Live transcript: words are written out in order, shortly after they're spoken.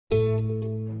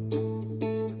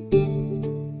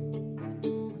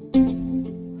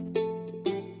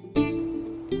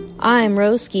I'm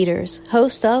Rose Skeeters,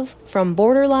 host of From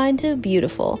Borderline to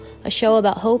Beautiful, a show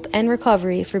about hope and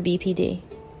recovery for BPD.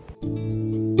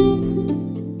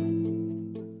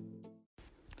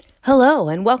 Hello,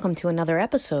 and welcome to another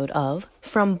episode of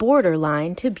From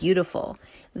Borderline to Beautiful.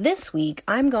 This week,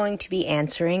 I'm going to be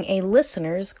answering a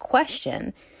listener's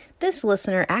question. This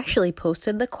listener actually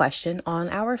posted the question on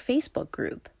our Facebook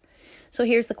group. So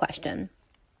here's the question.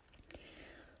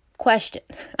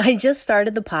 I just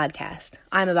started the podcast.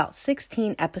 I'm about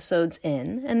 16 episodes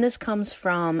in, and this comes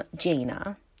from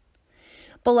Jana.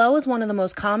 Below is one of the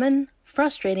most common,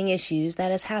 frustrating issues that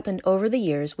has happened over the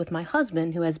years with my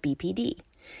husband who has BPD.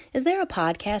 Is there a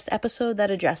podcast episode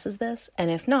that addresses this? And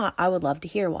if not, I would love to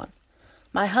hear one.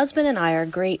 My husband and I are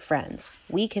great friends.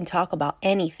 We can talk about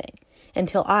anything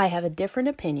until I have a different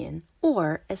opinion,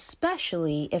 or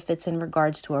especially if it's in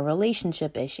regards to a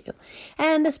relationship issue,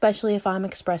 and especially if I'm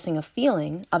expressing a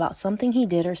feeling about something he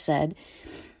did or said,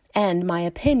 and my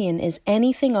opinion is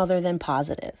anything other than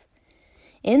positive.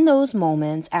 In those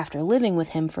moments, after living with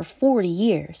him for 40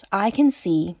 years, I can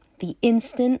see the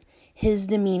instant his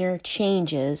demeanor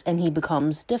changes and he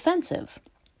becomes defensive.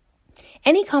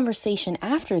 Any conversation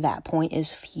after that point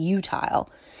is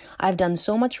futile. I've done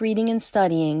so much reading and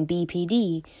studying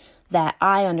BPD that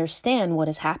I understand what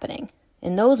is happening.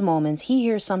 In those moments, he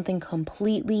hears something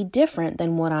completely different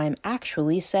than what I'm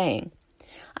actually saying.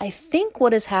 I think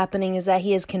what is happening is that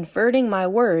he is converting my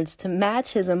words to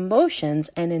match his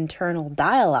emotions and internal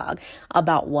dialogue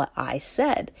about what I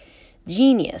said.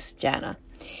 Genius, Jana.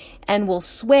 And will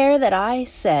swear that I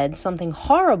said something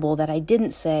horrible that I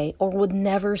didn't say or would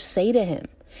never say to him.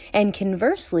 And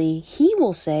conversely, he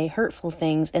will say hurtful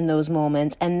things in those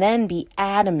moments and then be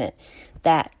adamant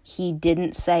that he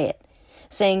didn't say it.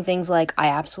 Saying things like, I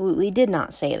absolutely did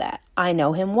not say that. I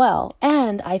know him well,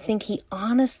 and I think he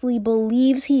honestly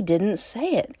believes he didn't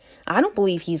say it. I don't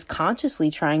believe he's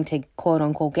consciously trying to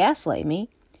quote-unquote gaslight me.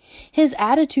 His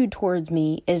attitude towards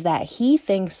me is that he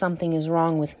thinks something is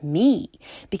wrong with me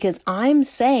because I'm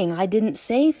saying I didn't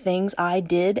say things I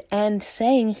did and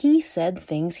saying he said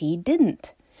things he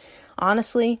didn't.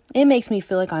 Honestly, it makes me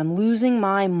feel like I'm losing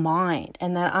my mind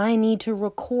and that I need to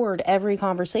record every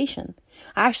conversation.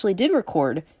 I actually did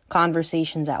record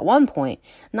conversations at one point,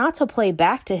 not to play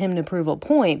back to him to prove a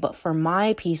point, but for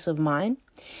my peace of mind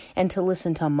and to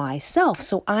listen to myself.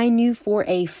 So I knew for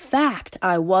a fact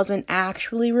I wasn't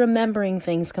actually remembering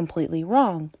things completely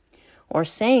wrong or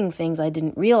saying things I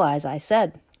didn't realize I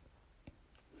said.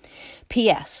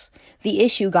 P.S. The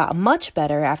issue got much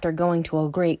better after going to a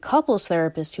great couples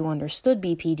therapist who understood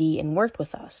BPD and worked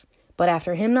with us. But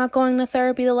after him not going to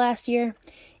therapy the last year,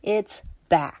 it's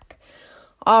back.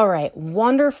 All right,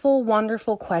 wonderful,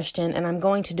 wonderful question. And I'm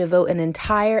going to devote an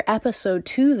entire episode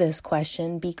to this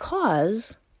question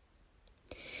because,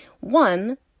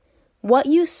 one, what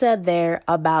you said there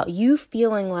about you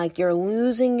feeling like you're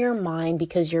losing your mind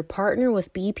because your partner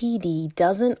with BPD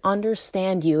doesn't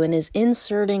understand you and is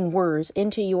inserting words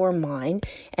into your mind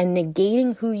and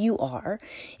negating who you are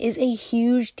is a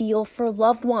huge deal for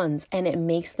loved ones, and it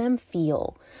makes them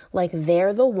feel like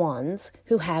they're the ones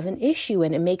who have an issue,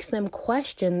 and it makes them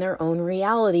question their own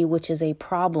reality, which is a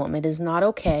problem. It is not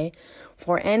okay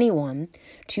for anyone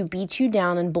to beat you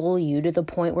down and bully you to the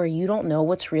point where you don't know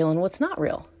what's real and what's not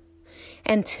real.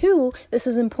 And two, this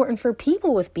is important for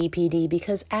people with BPD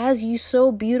because as you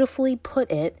so beautifully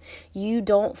put it, you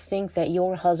don't think that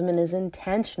your husband is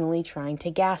intentionally trying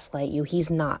to gaslight you. He's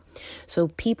not. So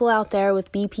people out there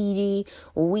with BPD,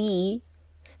 we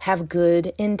have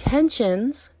good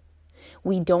intentions.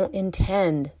 We don't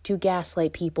intend to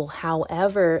gaslight people.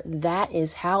 However, that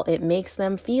is how it makes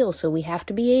them feel. So we have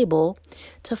to be able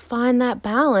to find that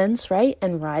balance, right?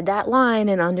 And ride that line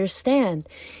and understand,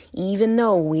 even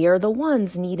though we are the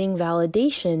ones needing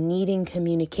validation, needing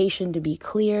communication to be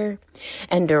clear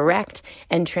and direct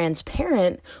and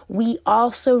transparent, we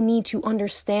also need to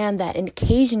understand that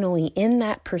occasionally in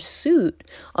that pursuit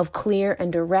of clear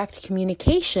and direct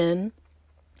communication,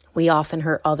 we often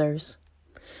hurt others.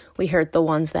 We hurt the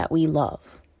ones that we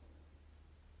love.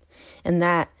 And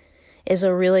that is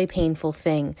a really painful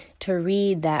thing to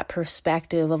read that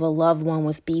perspective of a loved one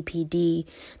with BPD.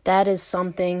 That is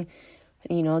something,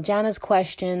 Jana's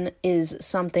question is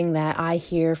something that I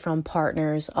hear from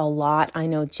partners a lot. I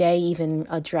know Jay even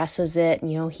addresses it,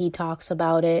 he talks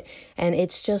about it. And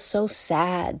it's just so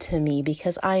sad to me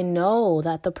because I know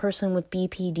that the person with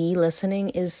BPD listening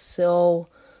is so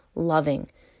loving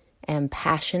and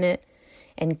passionate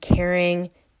and caring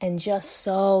and just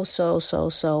so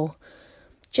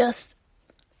just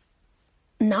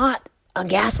not a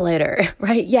gaslighter,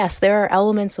 right? Yes, there are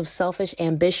elements of selfish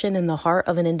ambition in the heart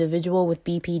of an individual with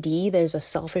BPD. There's a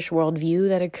selfish worldview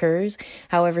that occurs.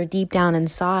 However, deep down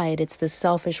inside, it's the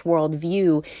selfish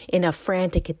worldview in a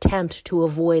frantic attempt to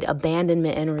avoid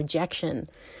abandonment and rejection.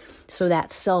 So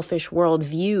that selfish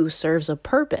worldview serves a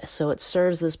purpose. So it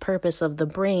serves this purpose of the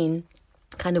brain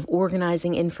kind of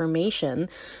organizing information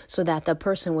so that the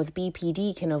person with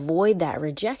BPD can avoid that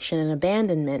rejection and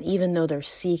abandonment, even though they're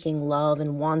seeking love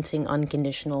and wanting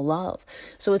unconditional love.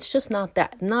 So it's just not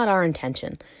our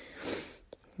intention,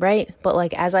 right? But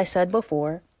like, as I said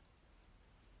before,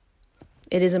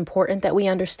 it is important that we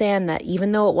understand that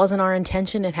even though it wasn't our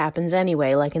intention, it happens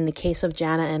anyway. Like in the case of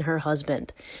Jana and her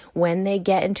husband, when they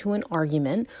get into an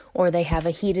argument or they have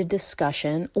a heated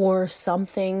discussion or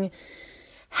something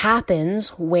happens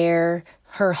where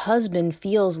her husband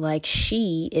feels like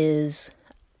she is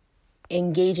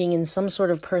engaging in some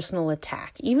sort of personal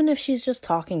attack, even if she's just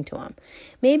talking to him.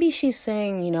 Maybe she's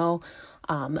saying,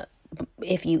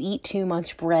 if you eat too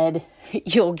much bread,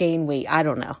 you'll gain weight. I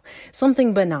don't know.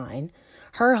 Something benign.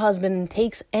 Her husband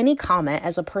takes any comment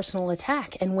as a personal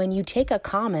attack. And when you take a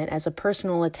comment as a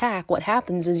personal attack, what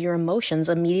happens is your emotions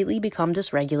immediately become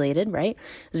dysregulated, right?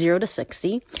 0 to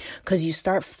 60, because you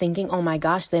start thinking, oh my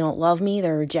gosh, they don't love me.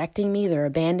 They're rejecting me. They're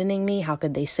abandoning me. How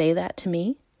could they say that to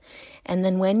me? And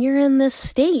then when you're in this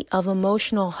state of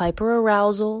emotional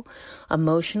hyperarousal,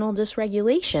 emotional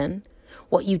dysregulation,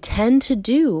 what you tend to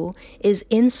do is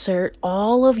insert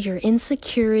all of your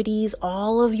insecurities,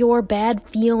 all of your bad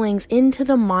feelings into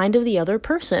the mind of the other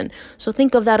person. So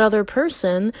think of that other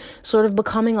person sort of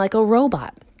becoming like a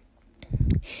robot.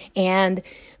 And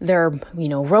their,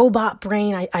 robot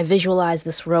brain, I visualize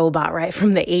this robot, right,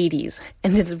 from the 80s.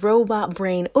 And this robot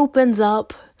brain opens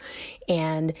up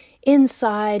and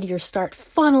inside you start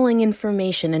funneling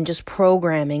information and just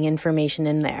programming information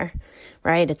in there,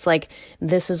 right? It's like,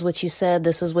 this is what you said,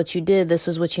 this is what you did, this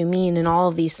is what you mean. And all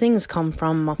of these things come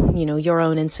from, your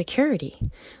own insecurity.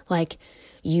 Like,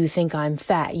 you think I'm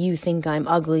fat, you think I'm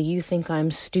ugly, you think I'm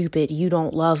stupid, you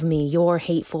don't love me, you're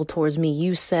hateful towards me,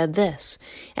 you said this.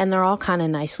 And they're all kind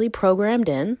of nicely programmed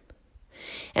in.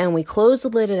 And we close the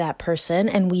lid of that person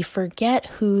and we forget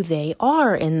who they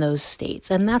are in those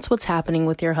states. And that's what's happening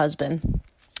with your husband.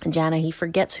 Jana, he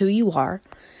forgets who you are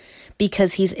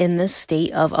because he's in this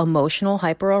state of emotional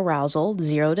hyperarousal,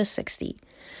 0 to 60.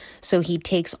 So he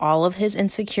takes all of his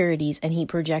insecurities and he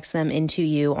projects them into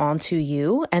you, onto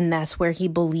you. And that's where he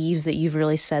believes that you've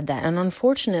really said that. And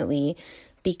unfortunately,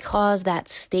 because that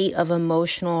state of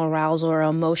emotional arousal or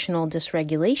emotional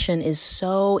dysregulation is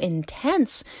so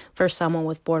intense for someone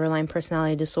with borderline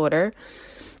personality disorder,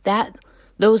 that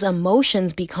those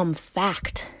emotions become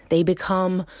fact. They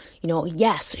become,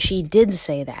 yes, she did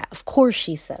say that. Of course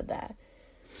she said that.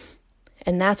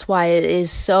 And that's why it is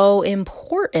so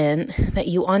important that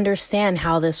you understand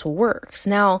how this works.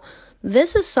 Now,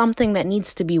 this is something that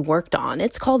needs to be worked on.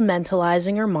 It's called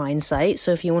mentalizing or mindsight.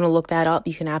 So if you want to look that up,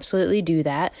 you can absolutely do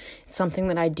that. It's something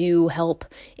that I do help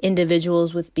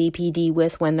individuals with BPD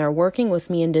with when they're working with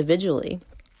me individually,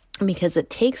 because it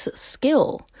takes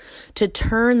skill to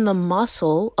turn the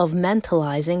muscle of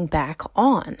mentalizing back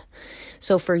on.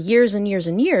 So for years and years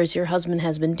and years, your husband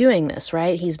has been doing this,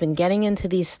 right? He's been getting into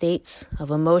these states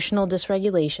of emotional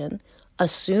dysregulation,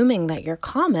 assuming that your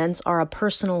comments are a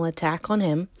personal attack on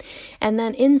him, and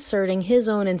then inserting his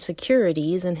own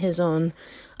insecurities and his own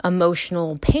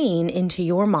emotional pain into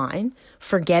your mind,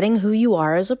 forgetting who you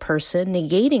are as a person,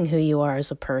 negating who you are as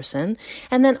a person,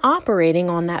 and then operating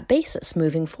on that basis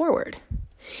moving forward.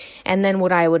 And then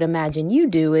what I would imagine you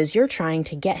do is you're trying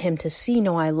to get him to see,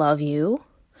 no, I love you.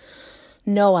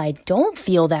 No, I don't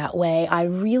feel that way. I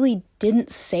really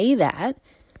didn't say that.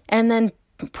 And then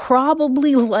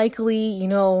probably likely,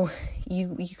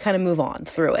 you kind of move on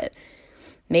through it.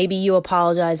 Maybe you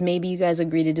apologize. Maybe you guys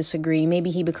agree to disagree.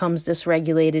 Maybe he becomes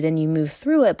dysregulated and you move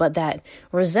through it. But that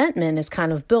resentment is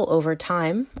kind of built over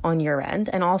time on your end.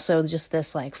 And also just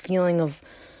this feeling of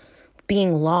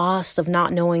being lost, of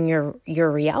not knowing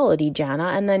your reality, Jana.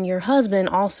 And then your husband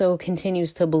also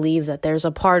continues to believe that there's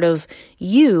a part of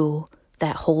you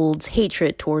that holds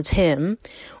hatred towards him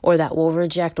or that will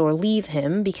reject or leave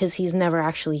him because he's never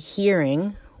actually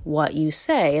hearing what you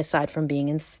say aside from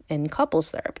being in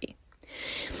couples therapy.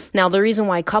 Now, the reason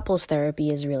why couples therapy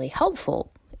is really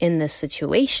helpful in this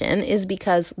situation is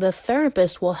because the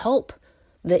therapist will help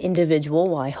the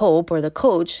individual, I hope, or the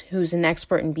coach who's an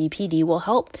expert in BPD will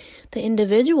help the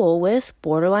individual with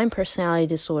borderline personality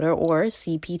disorder or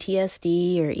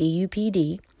CPTSD or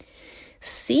EUPD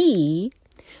see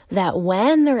that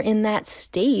when they're in that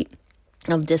state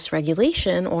of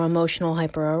dysregulation or emotional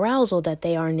hyperarousal that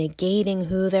they are negating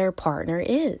who their partner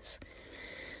is.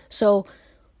 So,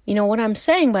 what I'm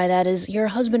saying by that is your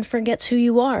husband forgets who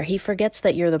you are. He forgets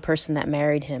that you're the person that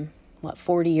married him,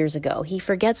 40 years ago. He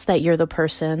forgets that you're the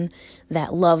person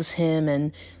that loves him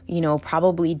and,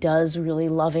 probably does really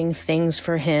loving things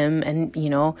for him and,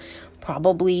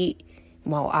 probably,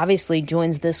 obviously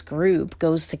joins this group,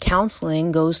 goes to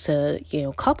counseling, goes to,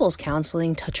 couples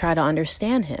counseling to try to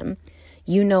understand him.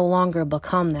 You no longer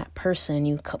become that person.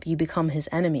 You become his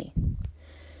enemy.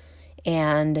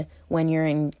 And when you're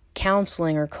in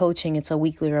counseling or coaching, it's a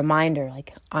weekly reminder,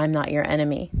 like, I'm not your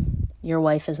enemy. Your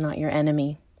wife is not your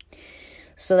enemy.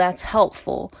 So that's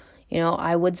helpful.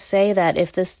 I would say that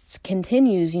if this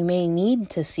continues, you may need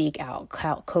to seek out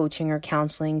coaching or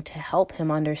counseling to help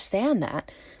him understand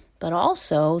that. But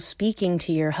also speaking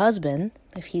to your husband,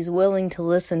 if he's willing to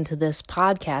listen to this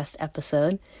podcast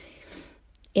episode,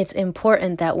 it's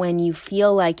important that when you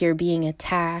feel like you're being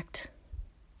attacked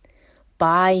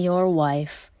by your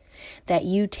wife, that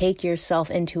you take yourself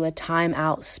into a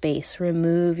timeout space,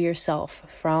 remove yourself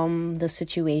from the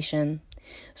situation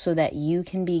so that you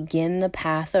can begin the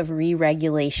path of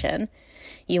re-regulation.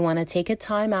 You want to take a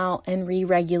time out and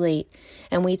re-regulate.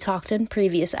 And we talked in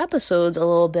previous episodes a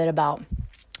little bit about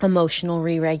emotional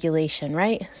re-regulation,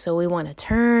 right? So we want to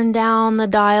turn down the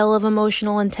dial of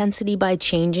emotional intensity by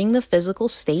changing the physical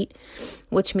state,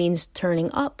 which means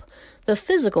turning up the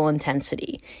physical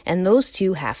intensity. And those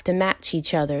two have to match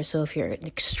each other. So if you're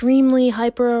extremely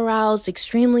hyper-aroused,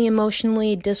 extremely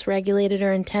emotionally dysregulated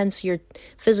or intense, your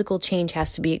physical change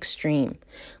has to be extreme.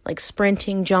 Like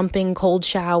sprinting, jumping, cold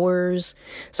showers.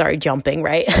 Jumping,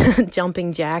 right?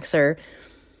 Jumping jacks or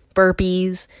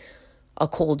burpees. A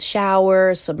cold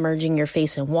shower, submerging your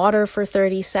face in water for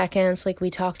 30 seconds, like we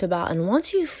talked about. And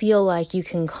once you feel like you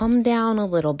can come down a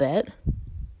little bit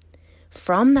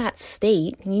from that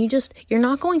state, you're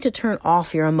not going to turn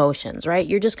off your emotions, right?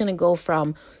 You're just going to go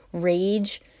from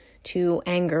rage to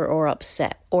anger or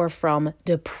upset, or from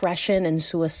depression and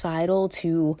suicidal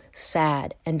to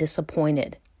sad and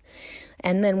disappointed.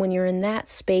 And then when you're in that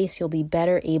space, you'll be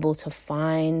better able to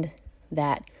find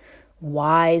that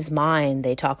wise mind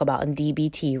they talk about in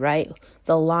DBT, right?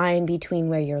 The line between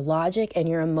where your logic and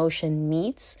your emotion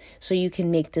meets, so you can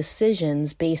make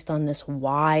decisions based on this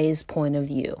wise point of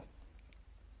view.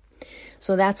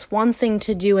 So that's one thing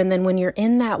to do. And then when you're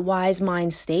in that wise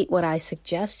mind state, what I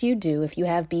suggest you do, if you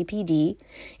have BPD,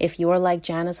 if you're like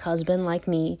Jana's husband, like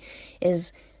me,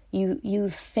 is you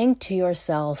think to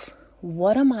yourself,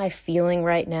 what am I feeling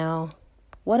right now?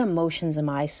 What emotions am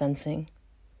I sensing?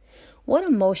 What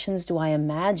emotions do I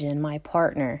imagine my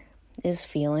partner is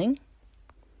feeling?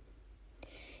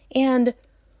 And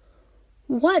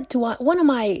what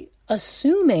am I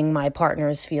assuming my partner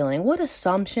is feeling? What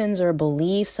assumptions or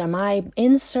beliefs am I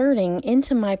inserting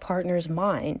into my partner's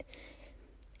mind?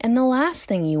 And the last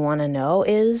thing you want to know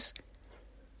is,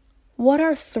 what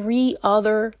are 3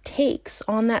 other takes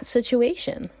on that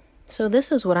situation? So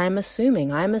this is what I'm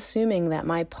assuming. I'm assuming that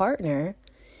my partner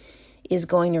is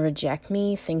going to reject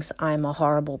me, thinks I'm a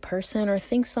horrible person, or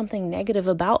thinks something negative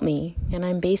about me. And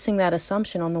I'm basing that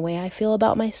assumption on the way I feel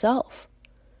about myself.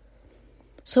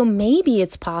 So maybe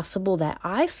it's possible that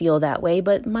I feel that way,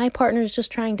 but my partner is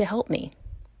just trying to help me.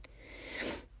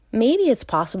 Maybe it's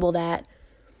possible that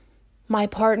my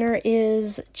partner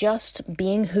is just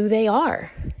being who they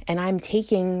are, and I'm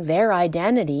taking their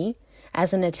identity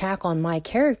as an attack on my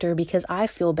character because I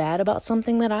feel bad about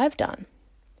something that I've done.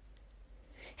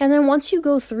 And then once you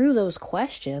go through those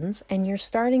questions and you're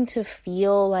starting to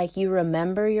feel like you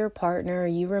remember your partner,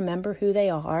 you remember who they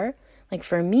are, like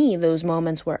for me, those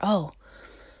moments where,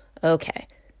 okay,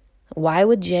 why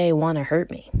would Jay want to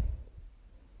hurt me?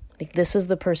 Like, this is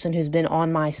the person who's been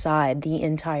on my side the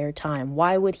entire time.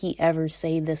 Why would he ever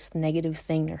say this negative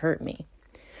thing to hurt me?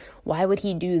 Why would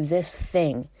he do this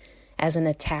thing as an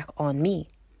attack on me?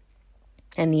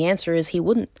 And the answer is he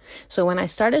wouldn't. So when I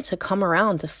started to come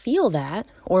around to feel that,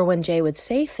 or when Jay would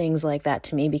say things like that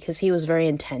to me, because he was very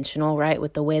intentional, right,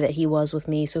 with the way that he was with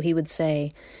me. So he would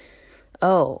say,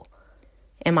 oh,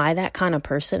 am I that kind of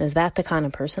person? Is that the kind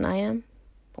of person I am?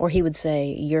 Or he would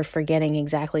say, you're forgetting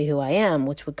exactly who I am,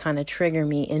 which would kind of trigger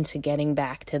me into getting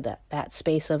back to that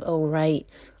space of, oh, right,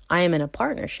 I am in a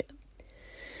partnership.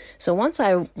 So once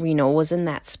I, was in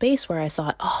that space where I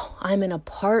thought, oh, I'm in a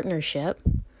partnership,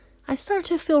 I start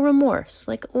to feel remorse.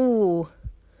 Like, ooh,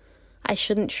 I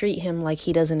shouldn't treat him like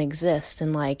he doesn't exist,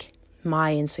 and like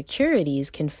my insecurities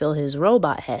can fill his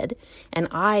robot head, and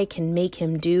I can make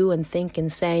him do and think and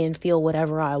say and feel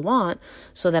whatever I want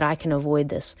so that I can avoid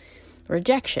this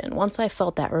rejection. Once I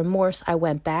felt that remorse, I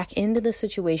went back into the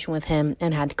situation with him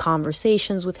and had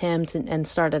conversations with him and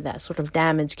started that sort of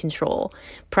damage control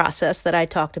process that I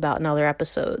talked about in other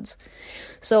episodes.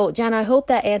 So, Jen, I hope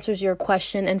that answers your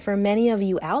question. And for many of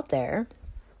you out there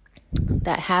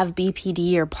that have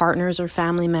BPD or partners or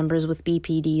family members with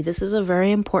BPD, this is a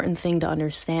very important thing to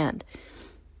understand.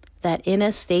 That in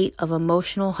a state of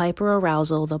emotional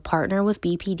hyperarousal, the partner with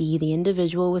BPD, the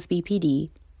individual with BPD,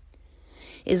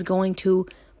 is going to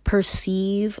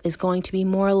be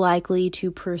more likely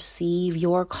to perceive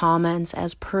your comments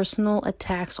as personal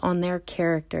attacks on their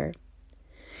character,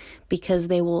 because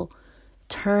they will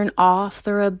turn off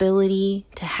their ability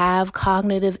to have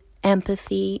cognitive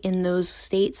empathy in those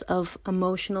states of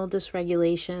emotional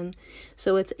dysregulation.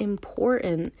 So it's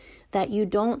important that you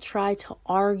don't try to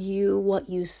argue what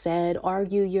you said,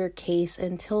 argue your case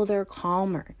until they're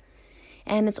calmer.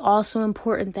 And it's also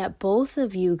important that both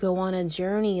of you go on a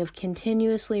journey of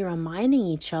continuously reminding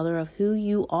each other of who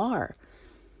you are.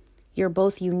 You're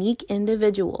both unique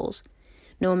individuals,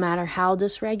 no matter how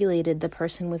dysregulated the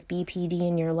person with BPD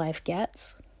in your life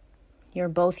gets. You're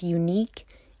both unique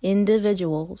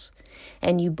individuals,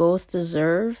 and you both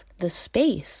deserve the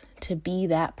space to be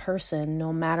that person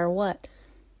no matter what.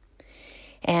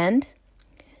 And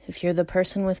if you're the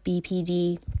person with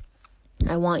BPD,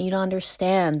 I want you to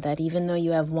understand that even though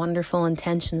you have wonderful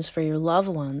intentions for your loved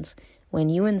ones, when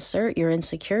you insert your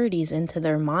insecurities into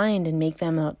their mind and make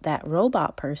them that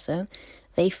robot person,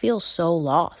 they feel so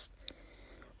lost.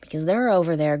 Because they're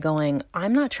over there going,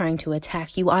 I'm not trying to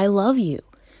attack you, I love you.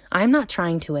 I'm not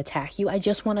trying to attack you, I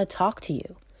just want to talk to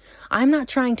you. I'm not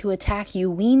trying to attack you,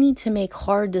 we need to make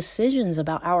hard decisions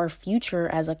about our future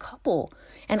as a couple,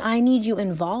 and I need you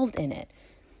involved in it.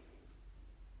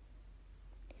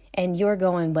 And you're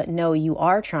going, but no, you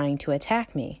are trying to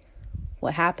attack me.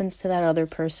 What happens to that other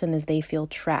person is they feel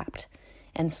trapped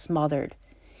and smothered,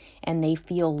 and they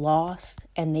feel lost,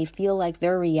 and they feel like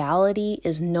their reality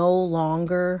is no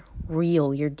longer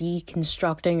real. You're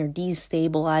deconstructing or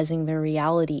destabilizing their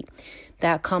reality.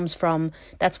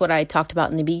 That's what I talked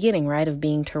about in the beginning, right? Of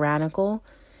being tyrannical.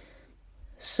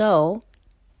 So,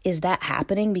 is that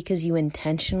happening because you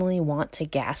intentionally want to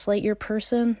gaslight your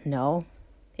person? No.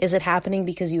 Is it happening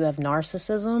because you have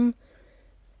narcissism?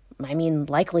 I mean,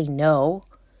 likely no.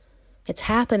 It's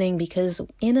happening because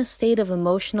in a state of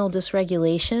emotional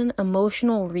dysregulation,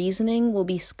 emotional reasoning will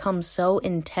become so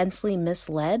intensely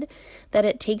misled that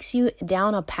it takes you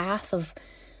down a path of,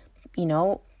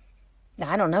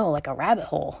 like a rabbit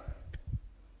hole.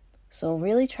 So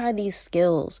really try these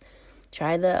skills.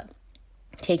 Try the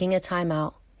taking a time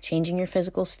out, changing your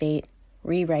physical state,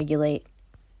 re-regulate.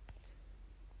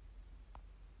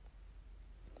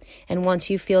 And once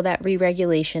you feel that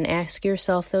re-regulation, ask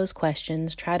yourself those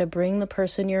questions. Try to bring the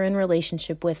person you're in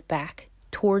relationship with back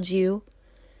towards you.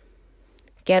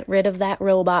 Get rid of that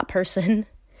robot person.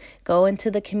 Go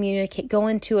into a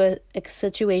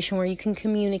situation where you can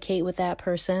communicate with that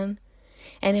person.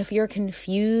 And if you're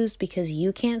confused because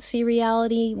you can't see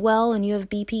reality well and you have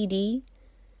BPD,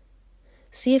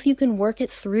 see if you can work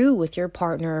it through with your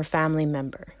partner or family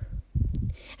member.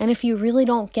 And if you really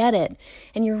don't get it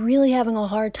and you're really having a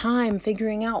hard time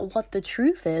figuring out what the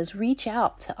truth is, reach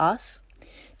out to us.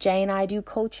 Jay and I do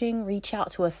coaching. Reach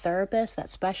out to a therapist that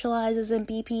specializes in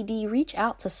BPD. Reach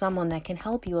out to someone that can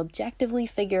help you objectively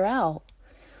figure out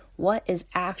what is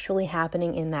actually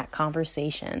happening in that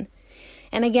conversation.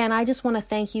 And again, I just want to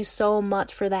thank you so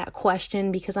much for that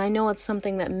question, because I know it's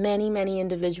something that many, many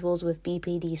individuals with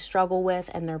BPD struggle with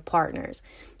and their partners.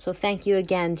 So thank you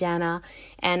again, Jenna.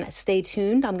 And stay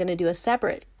tuned. I'm going to do a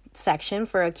separate section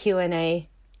for a Q&A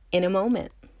in a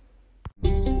moment.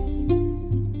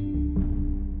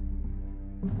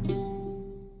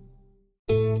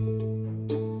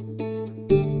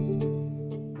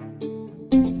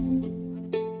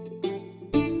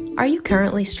 Are you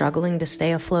currently struggling to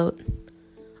stay afloat?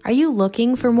 Are you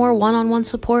looking for more one-on-one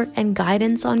support and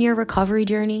guidance on your recovery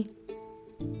journey?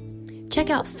 Check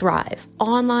out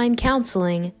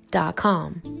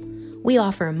thriveonlinecounseling.com. We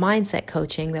offer mindset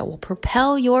coaching that will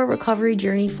propel your recovery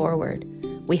journey forward.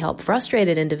 We help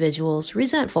frustrated individuals,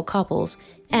 resentful couples,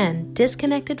 and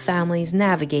disconnected families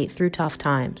navigate through tough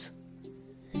times.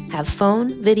 Have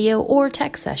phone, video, or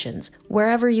text sessions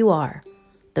wherever you are.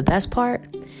 The best part?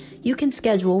 You can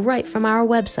schedule right from our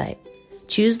website.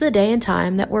 Choose the day and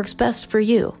time that works best for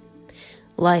you.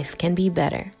 Life can be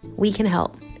better. We can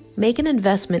help. Make an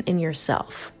investment in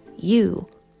yourself. You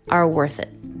are worth it.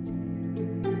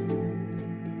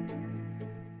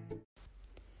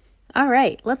 All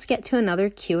right, let's get to another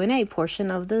Q&A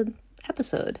portion of the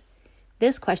episode.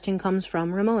 This question comes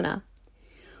from Ramona.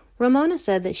 Ramona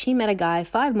said that she met a guy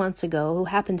 5 months ago who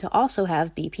happened to also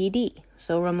have BPD.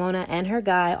 So Ramona and her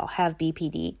guy all have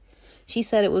BPD. She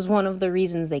said it was one of the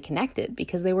reasons they connected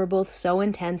because they were both so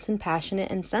intense and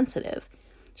passionate and sensitive.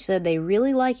 She said they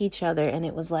really like each other and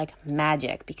it was like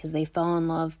magic because they fell in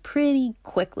love pretty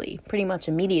quickly, pretty much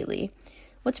immediately,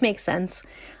 which makes sense.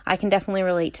 I can definitely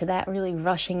relate to that really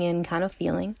rushing in kind of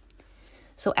feeling.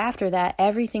 So after that,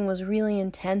 everything was really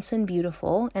intense and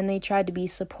beautiful, and they tried to be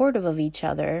supportive of each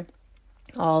other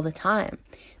all the time.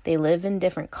 They live in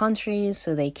different countries,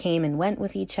 so they came and went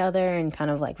with each other and kind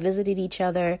of like visited each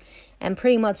other, and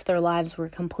pretty much their lives were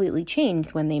completely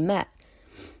changed when they met.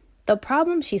 The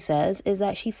problem, she says, is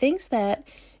that she thinks that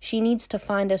she needs to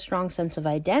find a strong sense of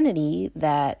identity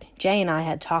that Jay and I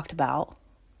had talked about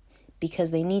because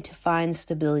they need to find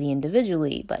stability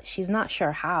individually, but she's not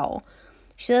sure how.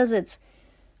 She says it's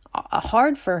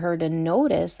hard for her to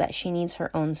notice that she needs her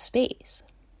own space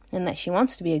and that she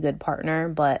wants to be a good partner,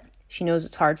 but she knows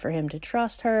it's hard for him to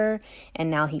trust her, and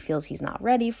now he feels he's not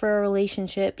ready for a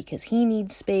relationship because he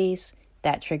needs space.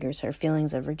 That triggers her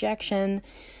feelings of rejection.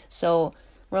 So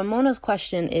Ramona's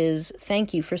question is,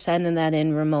 thank you for sending that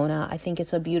in, Ramona. I think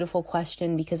it's a beautiful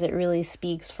question because it really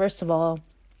speaks, first of all,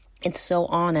 it's so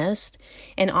honest,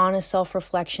 and honest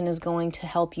self-reflection is going to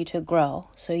help you to grow.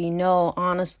 So you know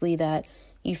honestly that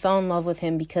you fell in love with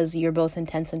him because you're both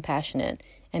intense and passionate,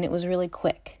 and it was really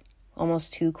quick,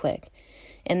 almost too quick.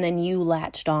 And then you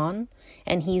latched on,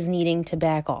 and he's needing to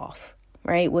back off,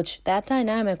 right? Which that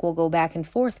dynamic will go back and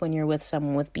forth when you're with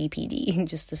someone with BPD,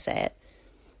 just to say it.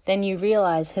 Then you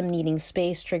realize him needing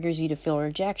space triggers you to feel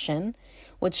rejection,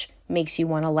 which makes you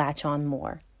want to latch on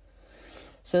more.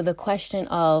 So the question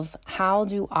of how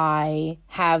do I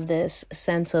have this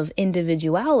sense of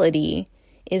individuality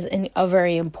is a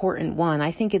very important one.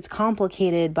 I think it's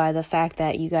complicated by the fact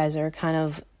that you guys are kind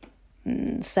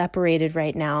of separated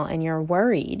right now and you're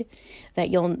worried that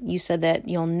you said that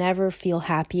you'll never feel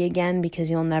happy again because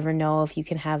you'll never know if you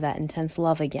can have that intense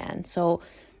love again. So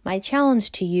my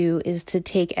challenge to you is to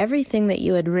take everything that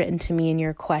you had written to me in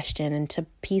your question and to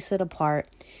piece it apart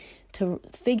to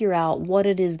figure out what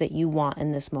it is that you want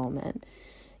in this moment.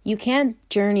 You can't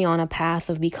journey on a path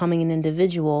of becoming an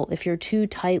individual if you're too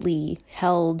tightly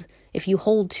held, if you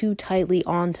hold too tightly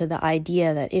on to the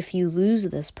idea that if you lose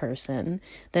this person,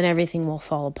 then everything will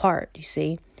fall apart, you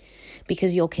see?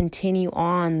 Because you'll continue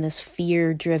on this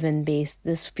fear-driven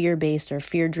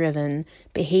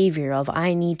behavior of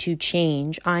I need to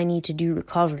change, I need to do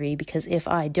recovery, because if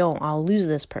I don't, I'll lose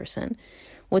this person,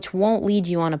 which won't lead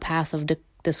you on a path of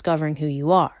discovering who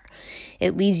you are.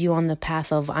 It leads you on the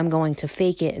path of I'm going to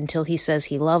fake it until he says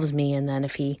he loves me, and then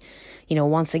if he,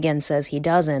 once again says he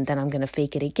doesn't, then I'm going to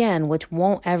fake it again, which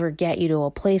won't ever get you to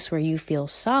a place where you feel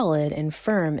solid and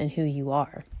firm in who you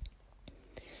are.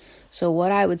 So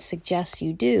what I would suggest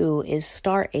you do is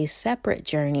start a separate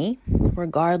journey,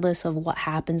 regardless of what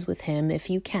happens with him. If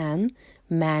you can,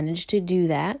 manage to do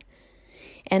that.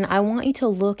 And I want you to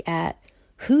look at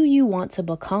who you want to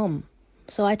become.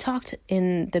 So I talked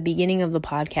in the beginning of the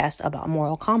podcast about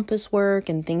moral compass work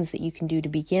and things that you can do to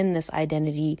begin this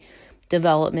identity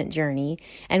development journey.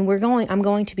 And I'm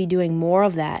going to be doing more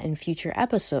of that in future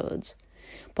episodes.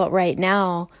 But right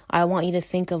now, I want you to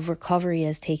think of recovery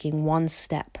as taking one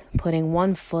step, putting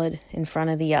one foot in front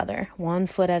of the other, 1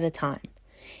 foot at a time.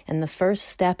 And the first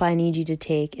step I need you to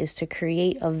take is to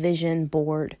create a vision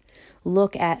board.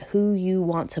 Look at who you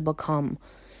want to become.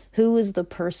 Who is the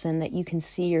person that you can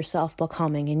see yourself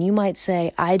becoming? And you might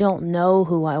say, I don't know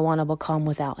who I want to become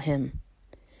without him.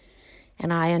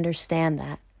 And I understand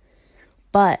that.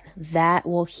 But that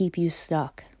will keep you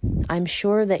stuck. I'm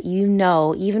sure that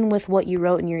even with what you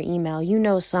wrote in your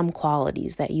email, some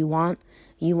qualities that you want.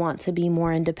 You want to be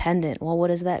more independent. Well, what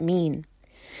does that mean?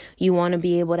 You want to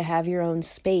be able to have your own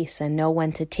space and know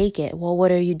when to take it. Well,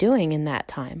 what are you doing in that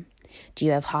time? Do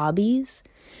you have hobbies?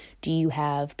 Do you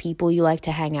have people you like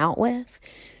to hang out with?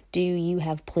 Do you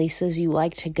have places you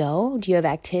like to go? Do you have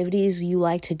activities you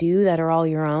like to do that are all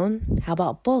your own? How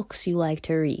about books you like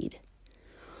to read?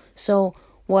 So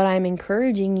what I'm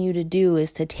encouraging you to do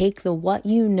is to take what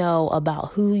you know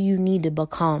about who you need to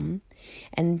become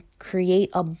and create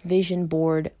a vision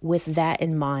board with that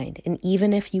in mind. And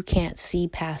even if you can't see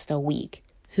past a week,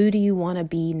 who do you want to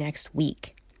be next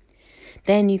week?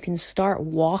 Then you can start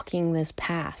walking this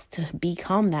path to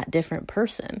become that different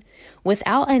person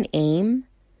without an aim,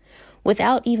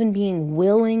 without even being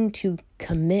willing to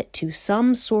commit to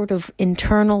some sort of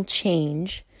internal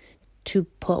change to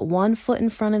put 1 foot in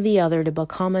front of the other to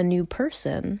become a new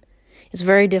person. It's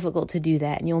very difficult to do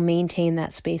that, and you'll maintain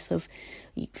that space of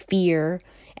fear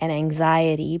and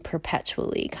anxiety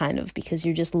perpetually, kind of, because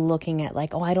you're just looking at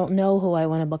like, oh, I don't know who I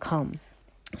want to become.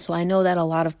 So I know that a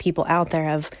lot of people out there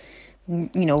have,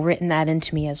 written that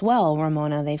into me as well,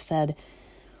 Ramona. They've said,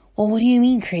 well, what do you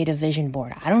mean create a vision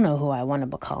board? I don't know who I want to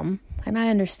become. And I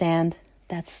understand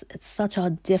it's such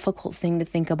a difficult thing to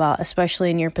think about, especially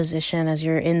in your position as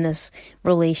you're in this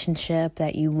relationship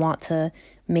that you want to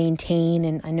maintain.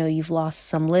 And I know you've lost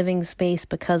some living space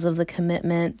because of the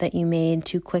commitment that you made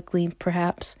too quickly,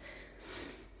 perhaps.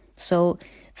 So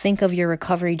think of your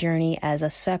recovery journey as a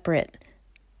separate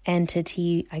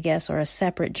entity, I guess, or a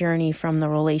separate journey from the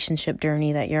relationship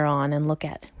journey that you're on, and look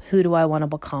at, who do I want to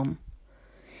become?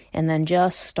 And then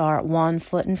just start one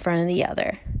foot in front of the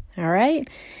other. All right?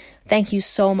 Thank you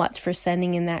so much for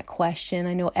sending in that question.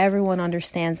 I know everyone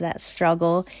understands that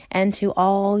struggle. And to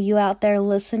all you out there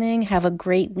listening, have a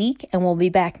great week. And we'll be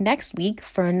back next week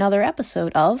for another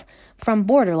episode of From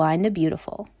Borderline to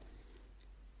Beautiful.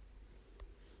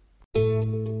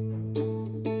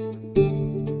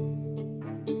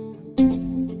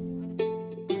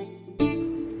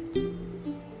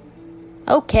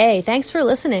 Okay, thanks for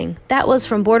listening. That was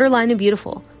From Borderline to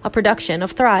Beautiful, a production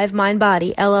of Thrive Mind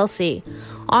Body, LLC,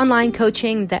 online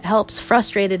coaching that helps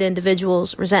frustrated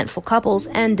individuals, resentful couples,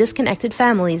 and disconnected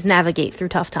families navigate through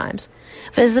tough times.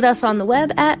 Visit us on the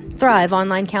web at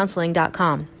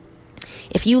thriveonlinecounseling.com.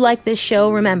 If you like this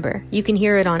show, remember, you can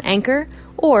hear it on Anchor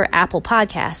or Apple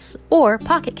Podcasts or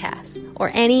Pocket Casts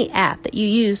or any app that you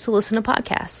use to listen to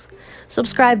podcasts.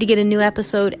 Subscribe to get a new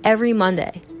episode every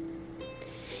Monday.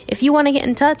 If you want to get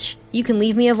in touch, you can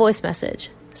leave me a voice message.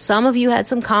 Some of you had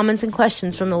some comments and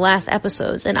questions from the last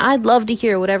episodes, and I'd love to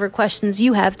hear whatever questions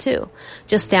you have too.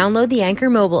 Just download the Anchor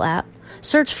mobile app,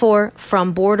 search for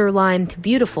From Borderline to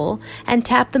Beautiful, and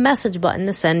tap the message button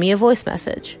to send me a voice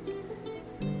message.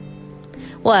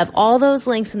 We'll have all those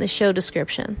links in the show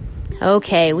description.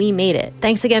 Okay, we made it.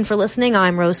 Thanks again for listening.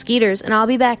 I'm Rose Skeeters, and I'll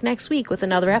be back next week with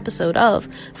another episode of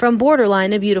From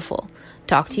Borderline to Beautiful.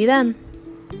 Talk to you then.